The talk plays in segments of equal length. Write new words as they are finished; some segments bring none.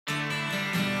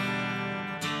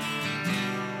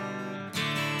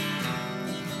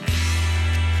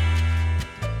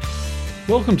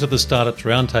Welcome to the Startups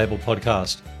Roundtable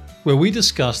podcast, where we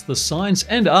discuss the science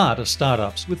and art of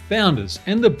startups with founders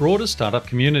and the broader startup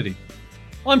community.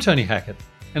 I'm Tony Hackett,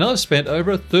 and I've spent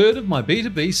over a third of my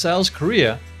B2B sales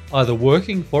career either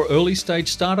working for early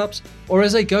stage startups or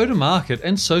as a go-to-market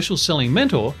and social selling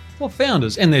mentor for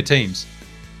founders and their teams.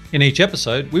 In each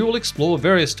episode, we will explore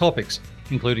various topics,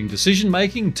 including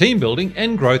decision-making, team building,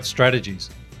 and growth strategies.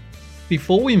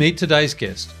 Before we meet today's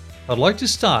guest, I'd like to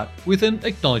start with an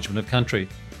acknowledgement of country.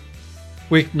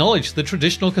 We acknowledge the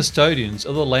traditional custodians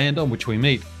of the land on which we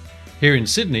meet. Here in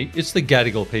Sydney, it's the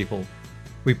Gadigal people.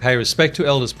 We pay respect to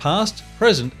elders past,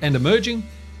 present, and emerging,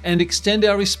 and extend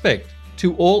our respect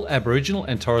to all Aboriginal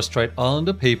and Torres Strait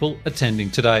Islander people attending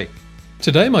today.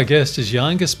 Today, my guest is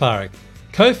Jan Gasparik,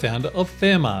 co-founder of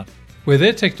Fairmart, where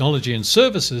their technology and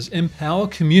services empower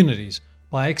communities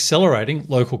by accelerating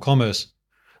local commerce.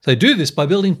 They do this by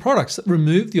building products that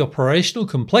remove the operational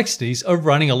complexities of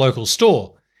running a local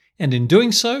store, and in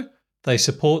doing so, they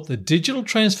support the digital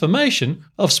transformation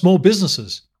of small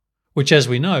businesses, which, as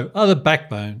we know, are the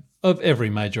backbone of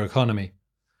every major economy.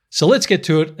 So let's get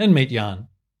to it and meet Jan.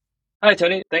 Hi,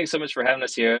 Tony. Thanks so much for having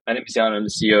us here. My name is Jan. I'm the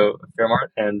CEO of Fairmart,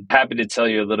 and happy to tell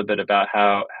you a little bit about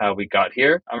how we got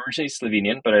here. I'm originally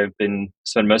Slovenian, but I've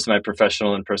spent most of my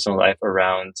professional and personal life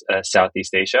around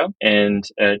Southeast Asia. And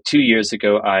 2 years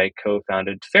ago, I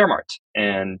co-founded Fairmart.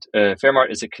 And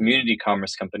Fairmart is a community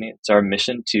commerce company. It's our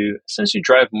mission to essentially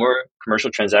drive more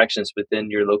commercial transactions within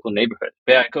your local neighborhood.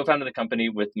 But yeah, I co-founded the company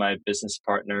with my business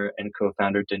partner and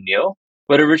co-founder, Daniil.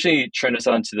 What originally turned us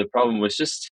on to the problem was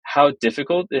just how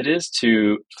difficult it is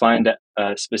to find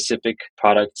specific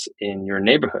products in your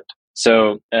neighborhood.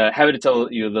 So happy to tell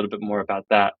you a little bit more about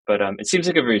that. But it seems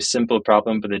like a very simple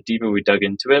problem, but the deeper we dug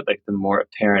into it, the more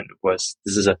apparent it was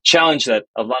this is a challenge that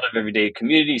a lot of everyday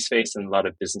communities face and a lot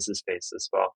of businesses face as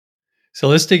well. So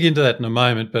let's dig into that in a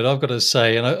moment, but I've got to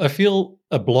say, and I feel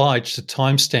obliged to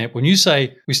timestamp, when you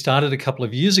say we started a couple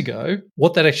of years ago,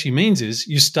 what that actually means is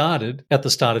you started at the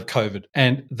start of COVID,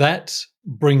 and that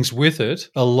brings with it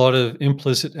a lot of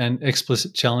implicit and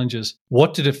explicit challenges.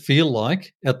 What did it feel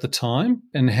like at the time,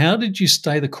 and how did you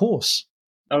stay the course?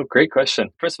 Oh, great question.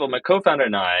 First of all, my co-founder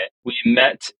and I, we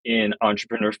met in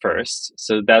Entrepreneur First.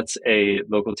 So that's a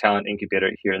local talent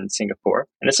incubator here in Singapore.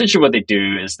 And essentially what they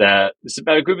do is that it's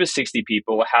about a group of 60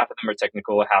 people. Half of them are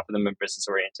technical, half of them are business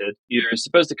oriented. You're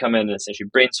supposed to come in and essentially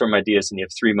brainstorm ideas, and you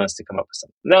have 3 months to come up with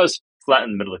something. And that was flat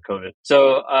in the middle of COVID.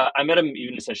 So I met him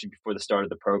even essentially before the start of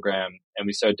the program, and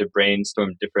we started to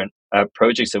brainstorm different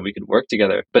projects that we could work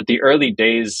together. But the early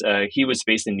days, he was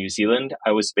based in New Zealand.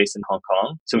 I was based in Hong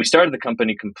Kong. So we started the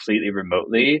company completely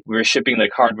remotely. We were shipping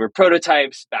hardware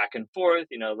prototypes back and forth,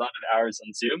 a lot of hours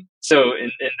on Zoom. So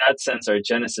in that sense, our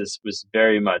genesis was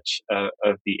very much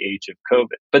of the age of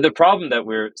COVID. But the problem that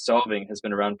we're solving has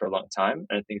been around for a long time.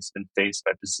 And I think it's been faced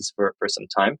by business for some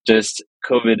time. Just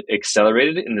COVID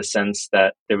accelerated in the sense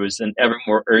that there was an ever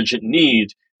more urgent need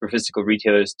for physical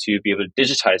retailers to be able to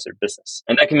digitize their business.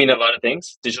 And that can mean a lot of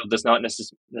things. Digital does not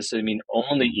necessarily mean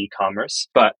only e-commerce,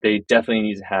 but they definitely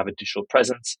need to have a digital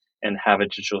presence and have a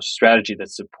digital strategy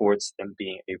that supports them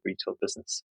being a retail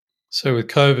business. So with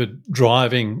COVID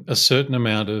driving a certain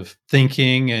amount of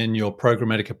thinking and your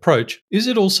programmatic approach, is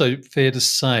it also fair to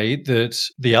say that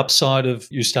the upside of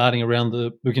you starting around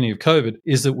the beginning of COVID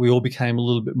is that we all became a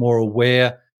little bit more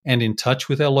aware and in touch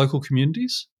with our local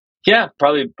communities? Yeah,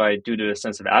 probably due to a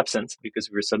sense of absence, because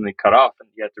we were suddenly cut off and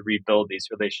you had to rebuild these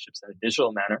relationships in a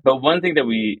digital manner. But one thing that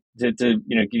we did to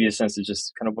give you a sense of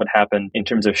just kind of what happened in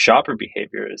terms of shopper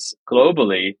behaviors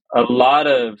globally, a lot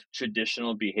of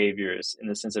traditional behaviors in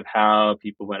the sense of how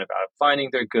people went about finding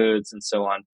their goods and so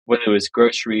on, whether it was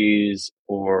groceries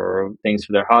or things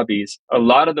for their hobbies, a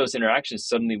lot of those interactions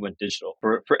suddenly went digital.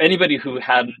 For anybody who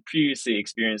hadn't previously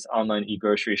experienced online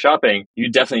e-grocery shopping,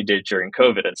 you definitely did during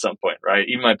COVID at some point, right?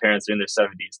 Even my parents are in their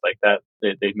 70s,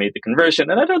 they've made the conversion,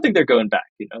 and I don't think they're going back,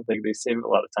 they save a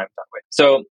lot of time that way.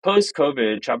 So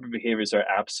post-COVID, shopper behaviors are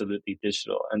absolutely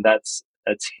digital, and that's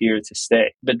here to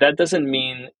stay. But that doesn't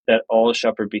mean that all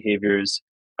shopper behaviors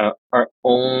are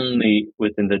only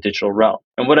within the digital realm.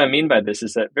 And what I mean by this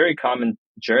is that very common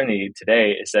journey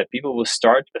today is that people will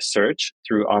start a search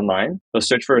through online. They'll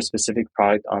search for a specific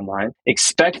product online,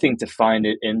 expecting to find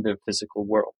it in the physical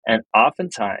world. And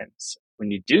oftentimes,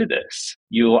 when you do this,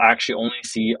 you will actually only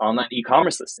see online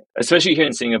e-commerce listings. Especially here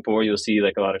in Singapore, you'll see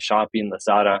a lot of Shopee and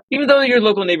Lazada, even though your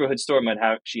local neighborhood store might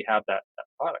actually have that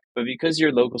product. But because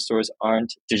your local stores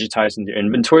aren't digitizing their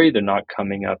inventory, they're not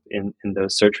coming up in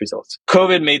those search results.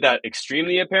 COVID made that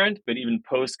extremely apparent, but even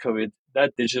post-COVID,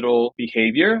 that digital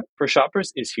behavior for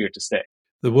shoppers is here to stay.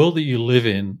 The world that you live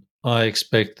in, I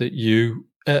expect that you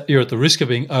you're at the risk of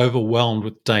being overwhelmed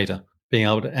with data, being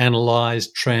able to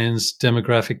analyze trends,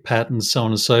 demographic patterns, so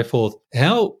on and so forth.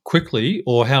 How quickly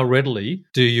or how readily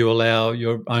do you allow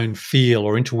your own feel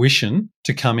or intuition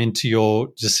to come into your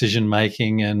decision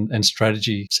making and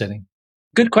strategy setting?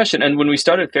 Good question. And when we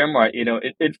started Fairmart,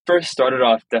 it first started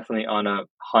off definitely on a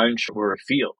hunch or a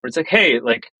feel. Where it's like, hey,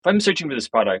 like if I'm searching for this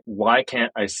product, why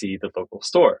can't I see the local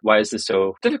store? Why is this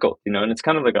so difficult? And it's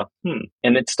kind of like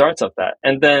and it starts off that.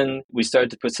 And then we started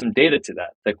to put some data to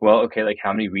that. Like, well, okay, like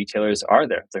how many retailers are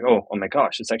there? It's like, oh my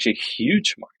gosh, it's actually a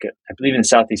huge market. I believe in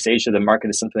Southeast Asia, the market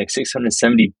is something like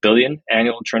 670 billion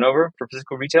annual turnover for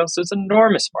physical retail. So it's an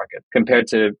enormous market compared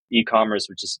to e-commerce,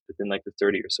 which is within like the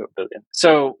 30 or so billion.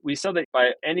 So we saw that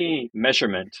by any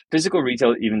measurement, physical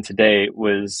retail even today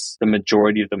was the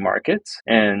majority of the market.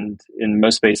 And in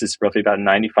most spaces, roughly about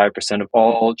 95% of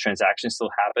all transactions still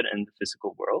happen in the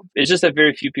physical world. It's just that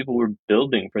very few people were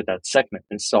building for that segment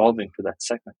and solving for that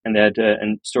segment. And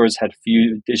and stores had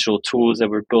few digital tools that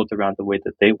were built around the way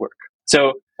that they work.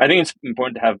 So I think it's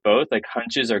important to have both. Like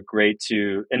hunches are great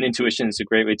and intuition is a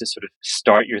great way to sort of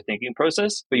start your thinking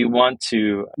process, but you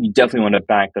definitely want to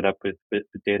back that up with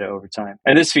data over time.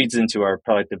 And this feeds into our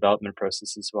product development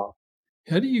process as well.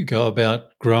 How do you go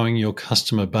about growing your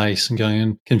customer base and going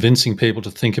and convincing people to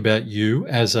think about you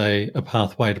as a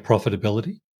pathway to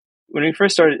profitability? When we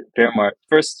first started Fairmart,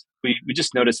 we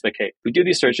just noticed like, hey, we do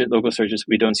these local searches,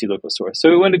 we don't see local stores.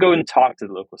 So we wanted to go and talk to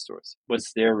the local stores.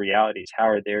 What's their realities? How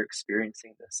are they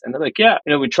experiencing this? And they're like, yeah,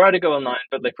 we try to go online,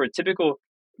 but like for a typical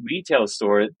retail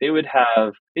store,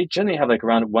 they generally have like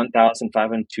around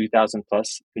 1,500, 2,000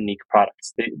 plus unique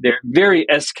products. They're very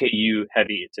SKU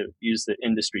heavy, to use the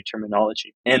industry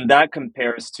terminology. And that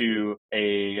compares to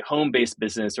a home-based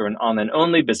business or an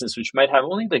online-only business, which might have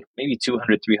only like maybe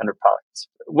 200, 300 products.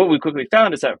 What we quickly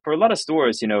found is that for a lot of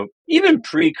stores, even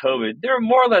pre-COVID, they were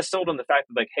more or less sold on the fact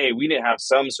that like, hey, we need to have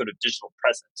some sort of digital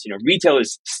presence. Retail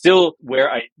is still where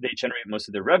they generate most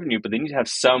of their revenue, but they need to have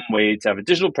some way to have a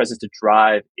digital presence to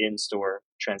drive in-store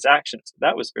transactions.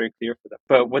 That was very clear for them.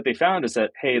 But what they found is that,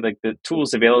 hey, like the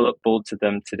tools available to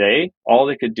them today, all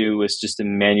they could do was just to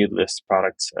manually list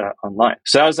products online.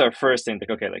 So that was our first thing.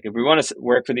 Like, okay, like if we want to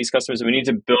work for these customers, we need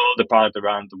to build a product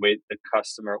around the way the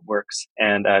customer works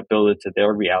and build it to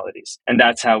their realities. And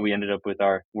that's how we ended up with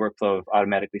our workflow of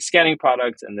automatically scanning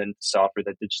products and then software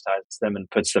that digitizes them and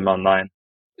puts them online.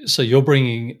 So you're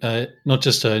bringing not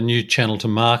just a new channel to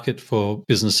market for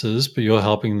businesses, but you're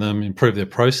helping them improve their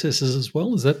processes as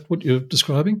well. Is that what you're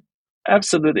describing?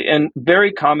 Absolutely. And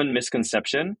very common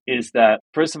misconception is that,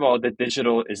 first of all, that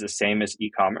digital is the same as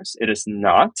e-commerce. It is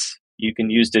not. You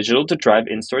can use digital to drive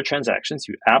in-store transactions.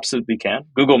 You absolutely can.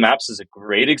 Google Maps is a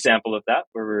great example of that,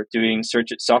 where we're doing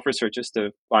software searches to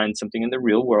find something in the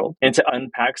real world. And to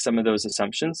unpack some of those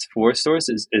assumptions for stores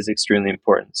is extremely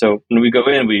important. So when we go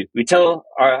in, we tell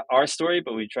our story,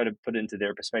 but we try to put it into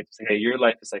their perspective. Say, hey, your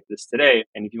life is like this today.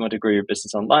 And if you want to grow your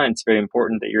business online, it's very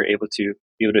important that you're able to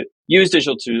use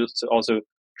digital tools to also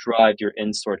drive your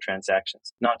in-store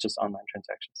transactions, not just online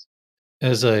transactions.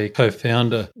 As a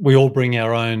co-founder, we all bring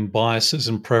our own biases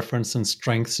and preference and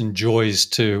strengths and joys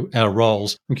to our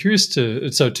roles. I'm curious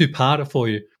two-parter for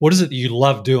you. What is it that you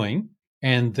love doing?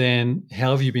 And then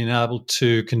how have you been able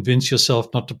to convince yourself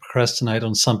not to procrastinate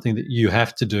on something that you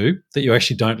have to do that you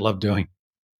actually don't love doing?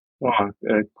 Wow,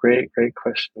 great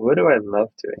question. What do I love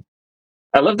doing?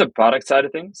 I love the product side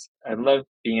of things. I love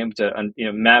being able to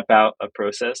map out a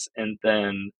process and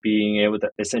then being able to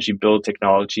essentially build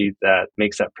technology that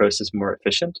makes that process more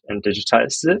efficient and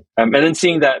digitizes it. And then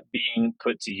seeing that being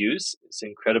put to use is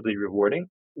incredibly rewarding.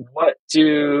 What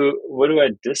do I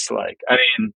dislike? I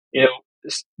mean,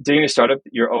 doing a startup,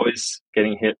 you're always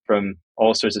getting hit from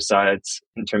all sorts of sides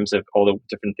in terms of all the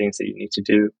different things that you need to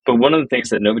do. But one of the things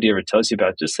that nobody ever tells you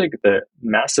about, just like the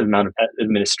massive amount of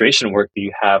administration work that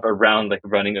you have around like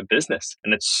running a business.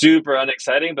 And it's super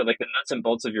unexciting, but like the nuts and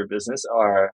bolts of your business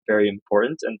are very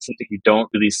important and something you don't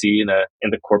really see in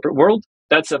the corporate world.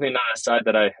 That's definitely not a side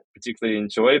that I particularly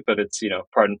enjoy, but it's,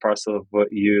 part and parcel of what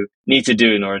you need to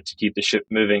do in order to keep the ship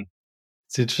moving.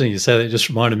 It's interesting you say that. It just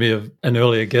reminded me of an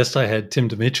earlier guest I had, Tim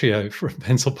Demetrio from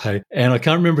PencilPay. And I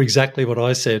can't remember exactly what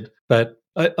I said, but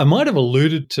I might have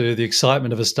alluded to the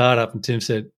excitement of a startup. And Tim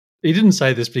said, he didn't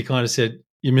say this, but he kind of said,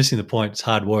 you're missing the point. It's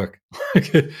hard work.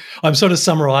 I'm sort of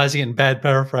summarizing it and bad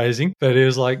paraphrasing, but it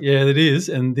was like, yeah, it is.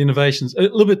 And the innovation's a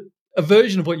little bit a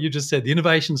version of what you just said. The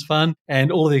innovation's fun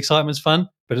and all the excitement's fun.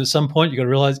 But at some point, you got to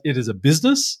realize it is a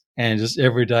business. And just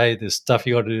every day, the stuff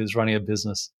you got to do is running a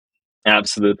business.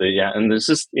 Absolutely. Yeah. And there's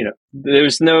just,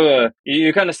 there's no,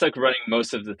 you're kind of stuck running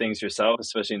most of the things yourself,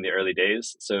 especially in the early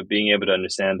days. So being able to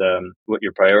understand what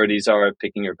your priorities are,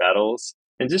 picking your battles,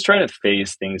 and just trying to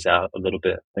phase things out a little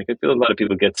bit. Like I feel a lot of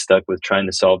people get stuck with trying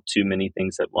to solve too many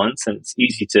things at once, and it's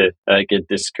easy to get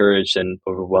discouraged and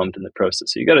overwhelmed in the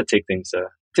process. So you got to take things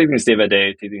day by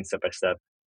day, take things step by step.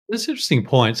 That's an interesting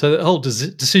point. So the whole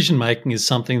decision making is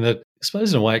something that, I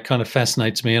suppose, in a way, it kind of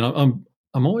fascinates me, and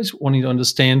I'm always wanting to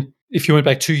understand. If you went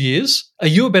back 2 years, are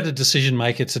you a better decision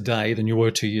maker today than you were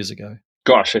 2 years ago?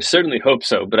 Gosh, I certainly hope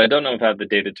so, but I don't know if I have the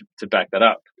data to back that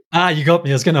up. You got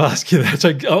me. I was going to ask you that. So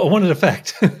I wanted a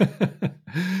fact.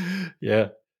 Yeah.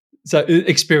 So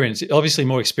experience, obviously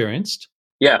more experienced.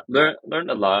 Yeah, learned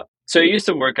a lot. So I used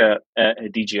to work at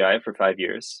DJI for 5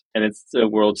 years, and it's the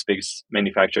world's biggest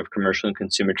manufacturer of commercial and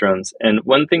consumer drones. And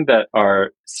one thing that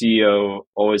our CEO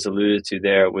always alluded to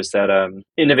there was that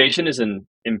innovation is an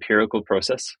empirical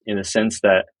process in the sense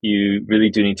that you really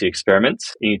do need to experiment.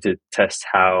 You need to test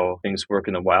how things work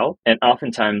in the wild. And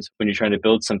oftentimes when you're trying to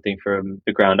build something from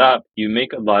the ground up, you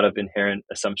make a lot of inherent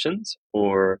assumptions,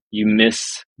 or you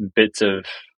miss bits of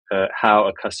how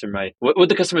a customer might, what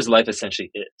the customer's life essentially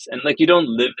is. And like, you don't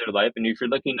live their life. And if you're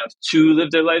lucky enough to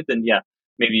live their life, then yeah,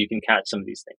 maybe you can catch some of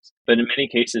these things. But in many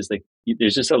cases, like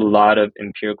there's just a lot of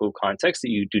empirical context that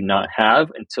you do not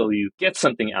have until you get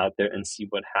something out there and see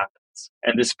what happens.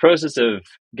 And this process of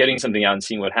getting something out and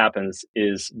seeing what happens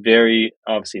is very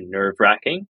obviously nerve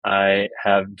wracking. I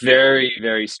have very,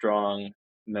 very strong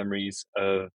memories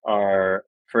of our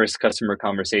first customer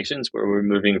conversations where we're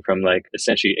moving from like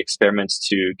essentially experiments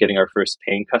to getting our first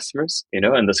paying customers,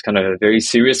 and that's kind of a very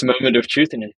serious moment of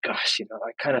truth. And gosh,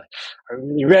 are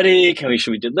we really ready?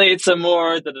 Should we delay it some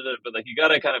more? But like, you got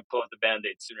to kind of pull out the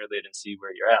Band-Aid sooner or later and see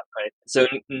where you're at, right? So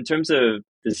in terms of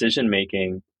decision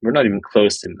making, we're not even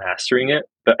close to mastering it.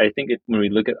 But I think when we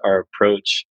look at our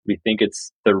approach, we think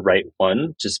it's the right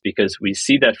one just because we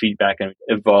see that feedback and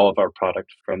evolve our product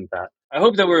from that. I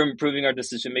hope that we're improving our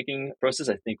decision-making process.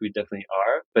 I think we definitely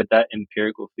are, but that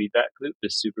empirical feedback loop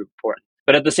is super important.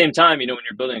 But at the same time, when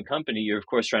you're building a company, you're of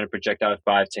course trying to project out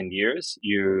 5-10 years.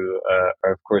 You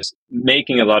are of course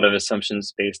making a lot of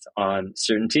assumptions based on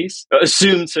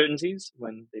assumed certainties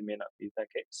when they may not be that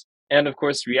case. And of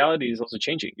course, reality is also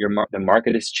changing. The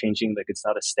market is changing. Like, it's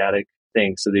not a static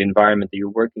thing. So the environment that you're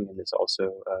working in is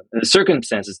also, and the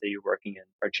circumstances that you're working in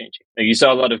are changing. Like, you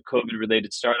saw a lot of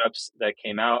COVID-related startups that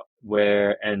came out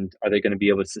and are they going to be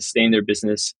able to sustain their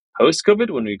business post-COVID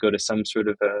when we go to some sort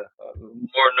of a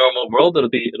more normal world? It'll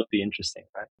be interesting,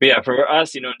 right? But yeah, for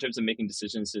us, in terms of making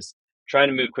decisions, just trying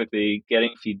to move quickly,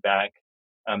 getting feedback,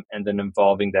 and then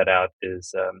evolving that out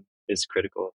is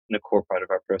critical and a core part of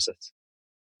our process.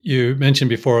 You mentioned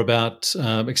before about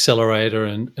accelerator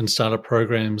and startup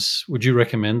programs. Would you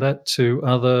recommend that to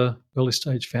other early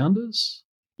stage founders?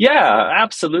 Yeah,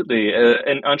 absolutely.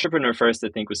 And Entrepreneur First, I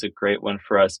think, was a great one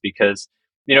for us because,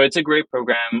 it's a great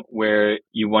program where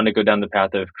you want to go down the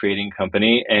path of creating a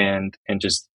company and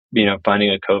just,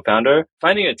 finding a co-founder.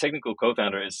 Finding a technical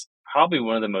co-founder is probably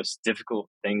one of the most difficult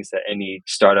things that any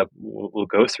startup will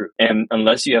go through. And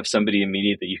unless you have somebody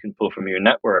immediate that you can pull from your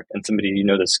network and somebody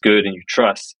that's good and you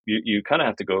trust, you kind of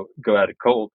have to go at it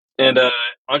cold. And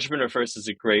Entrepreneur First is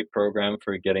a great program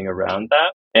for getting around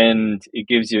that. And it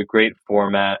gives you a great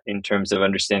format in terms of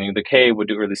understanding, what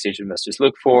do early stage investors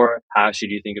look for? How should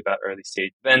you think about early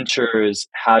stage ventures?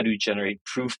 How do you generate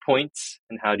proof points?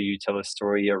 And how do you tell a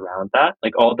story around that?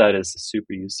 Like, all that is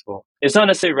super useful. It's not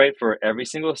necessarily right for every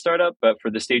single startup, but for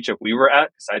the stage that we were at,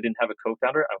 because I didn't have a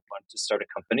co-founder, I wanted to start a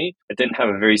company. I didn't have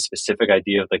a very specific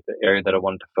idea of like the area that I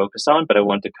wanted to focus on, but I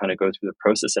wanted to kind of go through the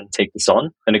process and take this on.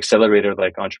 An accelerator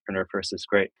like Entrepreneur First is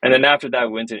great. And then after that,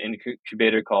 we went to an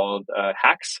incubator called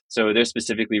Hacks. So they're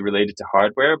specifically related to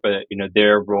hardware, but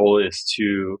their role is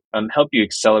to help you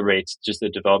accelerate just the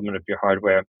development of your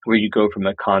hardware, where you go from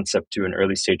a concept to an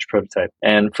early stage prototype.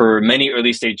 And for many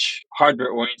early stage hardware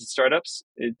oriented startups,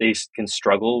 they can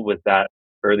struggle with that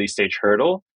early stage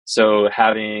hurdle. So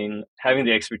having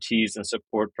the expertise and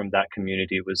support from that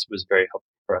community was very helpful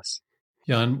for us.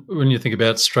 Yeah, and when you think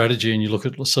about strategy and you look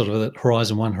at sort of that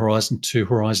Horizon 1, Horizon 2,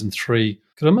 Horizon 3,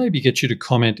 could I maybe get you to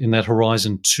comment in that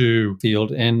Horizon 2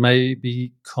 field and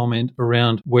maybe comment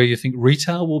around where you think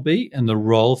retail will be and the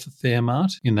role for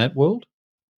Fairmart in that world?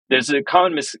 There's a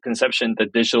common misconception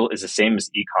that digital is the same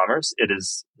as e-commerce. It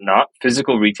is not.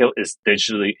 Physical retail is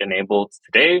digitally enabled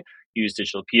today. You use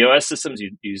digital POS systems,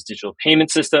 you use digital payment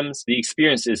systems. The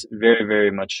experience is very, very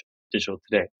much digital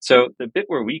today. So the bit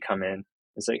where we come in,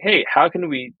 it's like, hey, how can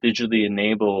we digitally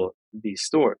enable these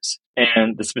stores?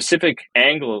 And the specific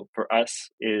angle for us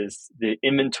is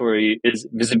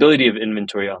visibility of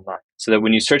inventory online. So that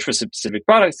when you search for specific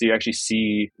products, you actually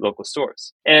see local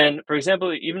stores. And for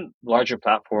example, even larger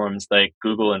platforms like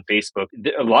Google and Facebook,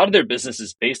 a lot of their business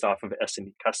is based off of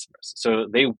SME customers. So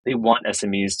they want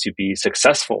SMEs to be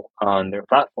successful on their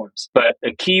platforms. But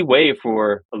a key way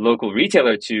for a local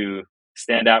retailer to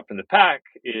stand out from the pack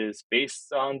is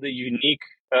based on the unique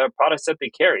products that they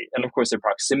carry. And of course, their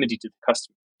proximity to the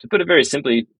customer. To put it very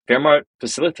simply, Fairmart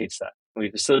facilitates that.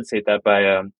 We facilitate that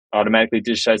by automatically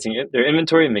digitizing their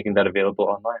inventory and making that available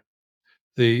online.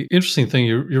 The interesting thing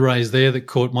you raised there that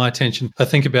caught my attention, I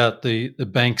think about the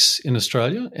banks in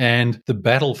Australia and the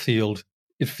battlefield.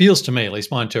 It feels to me, at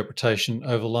least my interpretation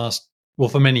over the last, well,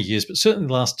 for many years, but certainly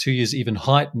the last 2 years, even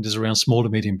heightened, is around small to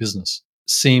medium business.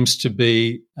 Seems to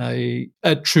be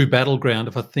a true battleground.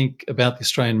 If I think about the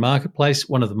Australian marketplace,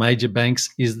 one of the major banks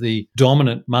is the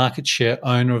dominant market share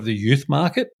owner of the youth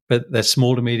market, but that's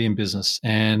small to medium business,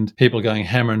 and people are going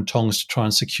hammer and tongs to try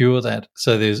and secure that.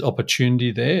 So there's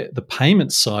opportunity there. The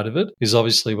payment side of it is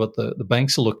obviously what the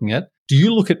banks are looking at. Do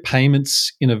you look at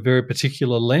payments in a very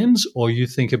particular lens, or you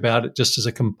think about it just as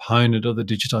a component of the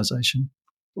digitization?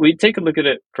 We take a look at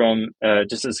it from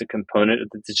just as a component of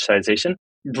the digitization.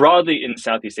 Broadly in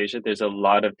Southeast Asia, there's a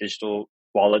lot of digital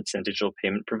wallets and digital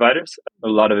payment providers. A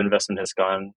lot of investment has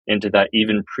gone into that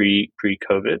even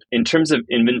pre-COVID. In terms of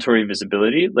inventory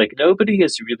visibility, like nobody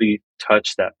has really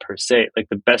touched that per se. Like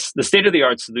the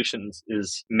state-of-the-art solutions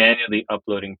is manually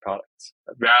uploading products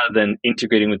rather than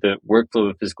integrating with the workflow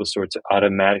of physical store to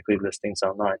automatically list things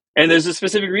online. And there's a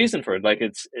specific reason for it. Like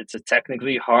it's a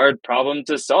technically hard problem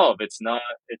to solve. It's not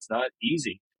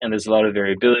easy. And there's a lot of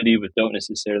variability we don't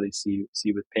necessarily see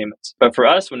with payments. But for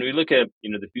us, when we look at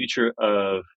the future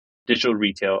of digital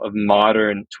retail, of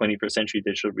modern 21st century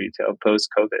digital retail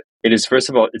post-COVID, it is, first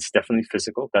of all, it's definitely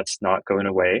physical. That's not going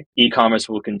away. E-commerce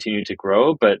will continue to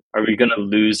grow, but are we going to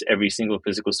lose every single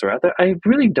physical store out there? I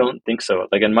really don't think so.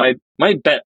 Like, and my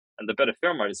bet, and the bet of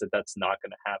Fairmart, is that that's not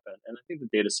going to happen. And I think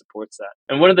the data supports that.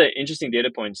 And one of the interesting data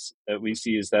points that we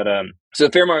see is that, so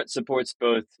Fairmart supports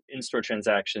both in-store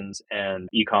transactions and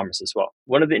e-commerce as well.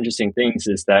 One of the interesting things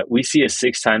is that we see a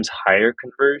 6 times higher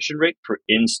conversion rate for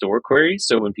in-store queries.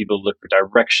 So when people look for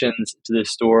directions to the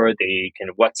store, they can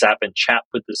WhatsApp and chat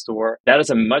with the store. That is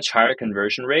a much higher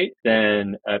conversion rate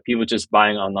than people just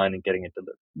buying online and getting it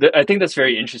delivered. I think that's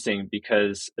very interesting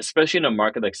because, especially in a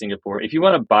market like Singapore, if you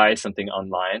want to buy something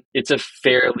online, it's a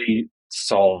fairly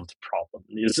solved problem.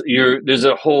 There's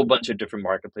a whole bunch of different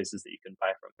marketplaces that you can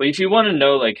buy from. But if you want to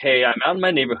know, like, hey, I'm out in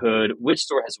my neighborhood, which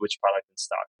store has which product in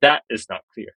stock? That is not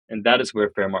clear. And that is where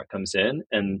Fairmart comes in.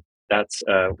 And that's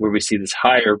where we see this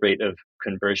higher rate of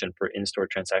conversion for in-store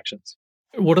transactions.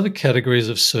 What are the categories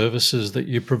of services that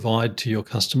you provide to your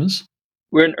customers?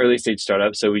 We're an early stage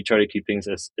startup, so we try to keep things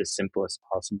as simple as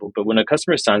possible. But when a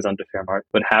customer signs on to Fairmart,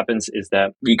 what happens is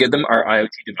that we give them our IoT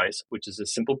device, which is a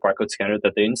simple barcode scanner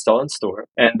that they install in store,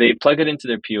 and they plug it into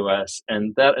their POS,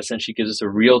 and that essentially gives us a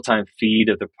real-time feed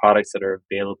of the products that are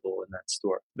available in that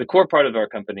store. The core part of our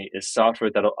company is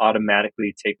software that'll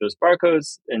automatically take those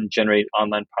barcodes and generate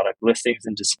online product listings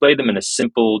and display them in a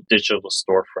simple digital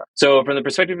storefront. So from the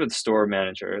perspective of the store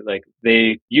manager, like,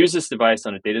 they use this device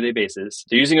on a day-to-day basis.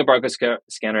 They're using a barcode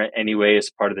scanner anyway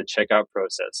as part of the checkout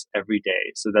process every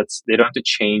day. So they don't have to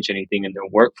change anything in their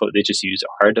workflow. They just use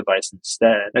our device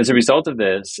instead. As a result of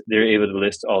this, they're able to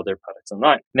list all their products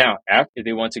online. Now, if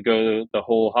they want to go the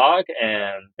whole hog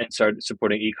and start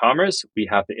supporting e-commerce, we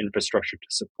have the infrastructure to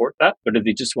support that. But if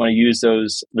they just want to use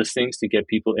those listings to get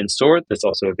people in store, that's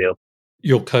also available.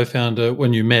 Your co-founder,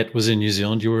 when you met, was in New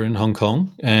Zealand. You were in Hong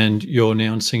Kong, and you're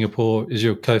now in Singapore. Is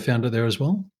your co-founder there as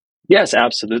well? Yes,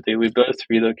 absolutely. We both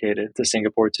relocated to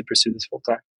Singapore to pursue this full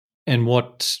time. And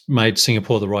what made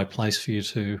Singapore the right place for you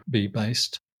to be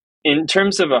based? In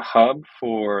terms of a hub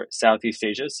for Southeast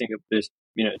Asia, Singapore,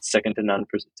 it's second to none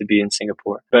to be in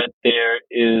Singapore. But there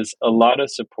is a lot of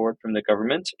support from the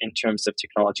government in terms of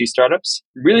technology startups,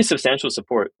 really substantial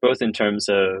support, both in terms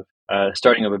of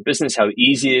starting up a business, how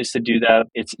easy it is to do that.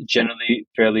 It's generally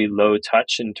fairly low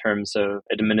touch in terms of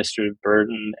administrative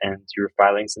burden and your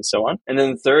filings and so on. And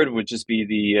then the third would just be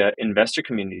the investor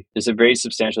community. There's a very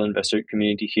substantial investor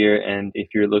community here. And if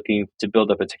you're looking to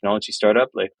build up a technology startup,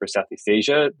 like for Southeast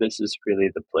Asia, this is really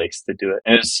the place to do it.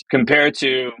 As compared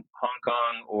to Hong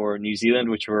Kong or New Zealand,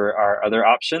 which were our other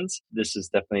options, this is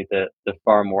definitely the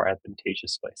far more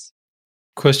advantageous place.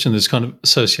 question that's kind of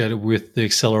associated with the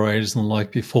accelerators and the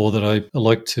like before that I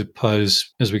like to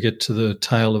pose as we get to the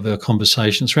tail of our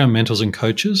conversations around mentors and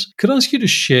coaches. Could I ask you to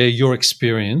share your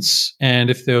experience? And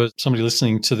if there was somebody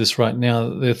listening to this right now,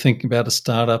 they're thinking about a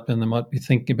startup and they might be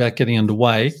thinking about getting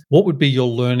underway, what would be your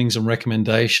learnings and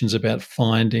recommendations about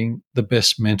finding the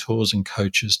best mentors and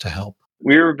coaches to help?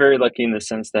 We were very lucky in the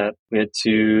sense that we had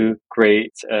two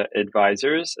great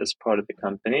advisors as part of the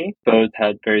company. Both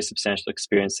had very substantial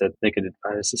experience that they could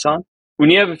advise us on.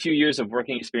 When you have a few years of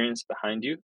working experience behind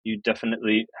you, you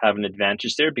definitely have an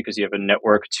advantage there because you have a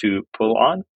network to pull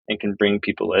on and can bring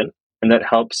people in. And that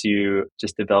helps you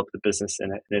just develop the business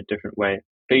in a different way.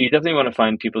 But you definitely want to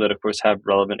find people that, of course, have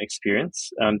relevant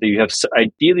experience, that you have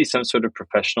ideally some sort of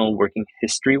professional working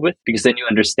history with, because then you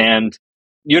understand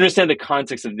the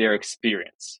context of their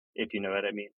experience, if you know what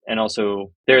I mean. And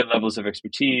also their levels of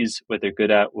expertise, what they're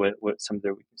good at, what some of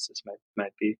their weaknesses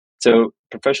might be. So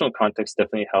professional context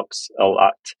definitely helps a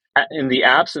lot. In the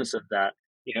absence of that,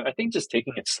 I think just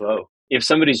taking it slow. If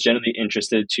somebody's genuinely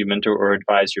interested to mentor or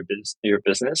advise your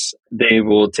business, they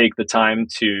will take the time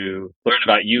to learn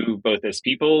about you both as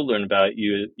people, learn about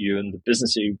you and the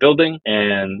business that you're building,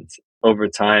 and over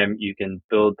time, you can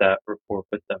build that rapport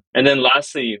with them. And then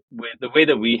lastly, the way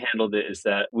that we handled it is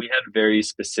that we had very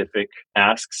specific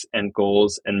asks and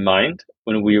goals in mind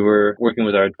when we were working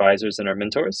with our advisors and our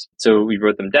mentors. So we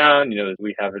wrote them down,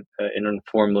 we have an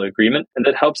informal agreement, and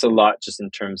that helps a lot just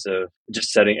in terms of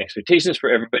just setting expectations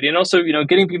for everybody and also,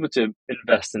 getting people to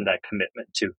invest in that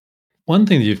commitment too. One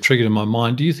thing that you've triggered in my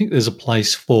mind, do you think there's a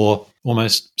place for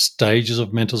almost stages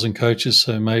of mentors and coaches?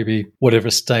 So maybe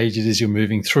whatever stage it is you're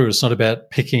moving through, it's not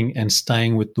about picking and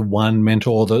staying with the one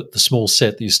mentor or the small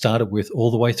set that you started with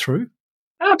all the way through?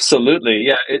 Absolutely.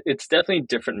 Yeah, it's definitely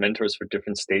different mentors for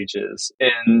different stages.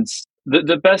 And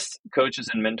the best coaches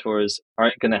and mentors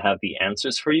aren't going to have the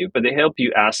answers for you, but they help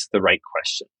you ask the right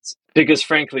questions. Because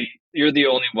frankly, you're the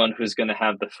only one who's going to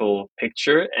have the full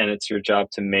picture, and it's your job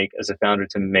as a founder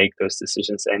to make those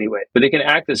decisions anyway. But they can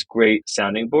act as great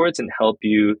sounding boards and help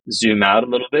you zoom out a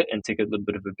little bit and take a little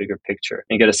bit of a bigger picture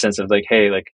and get a sense of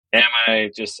am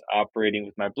I just operating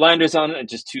with my blinders on and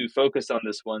just too focused on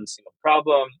this one single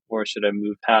problem, or should I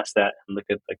move past that and look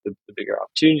at the bigger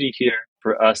opportunity here?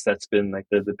 For us, that's been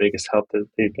the biggest help that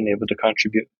they've been able to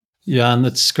contribute. Yeah, and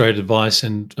that's great advice,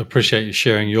 and appreciate you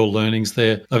sharing your learnings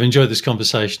there. I've enjoyed this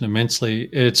conversation immensely.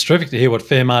 It's terrific to hear what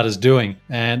Fairmart is doing,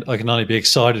 and I can only be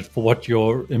excited for what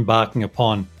you're embarking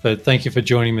upon. But thank you for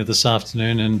joining me this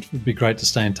afternoon, and it'd be great to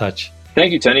stay in touch.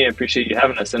 Thank you, Tony. I appreciate you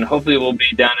having us, and hopefully we'll be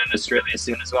down in Australia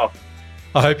soon as well.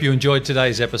 I hope you enjoyed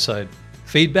today's episode.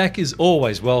 Feedback is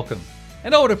always welcome,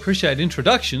 and I would appreciate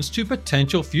introductions to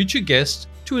potential future guests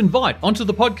to invite onto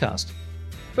the podcast.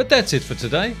 But that's it for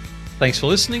today. Thanks for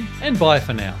listening, and bye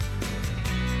for now.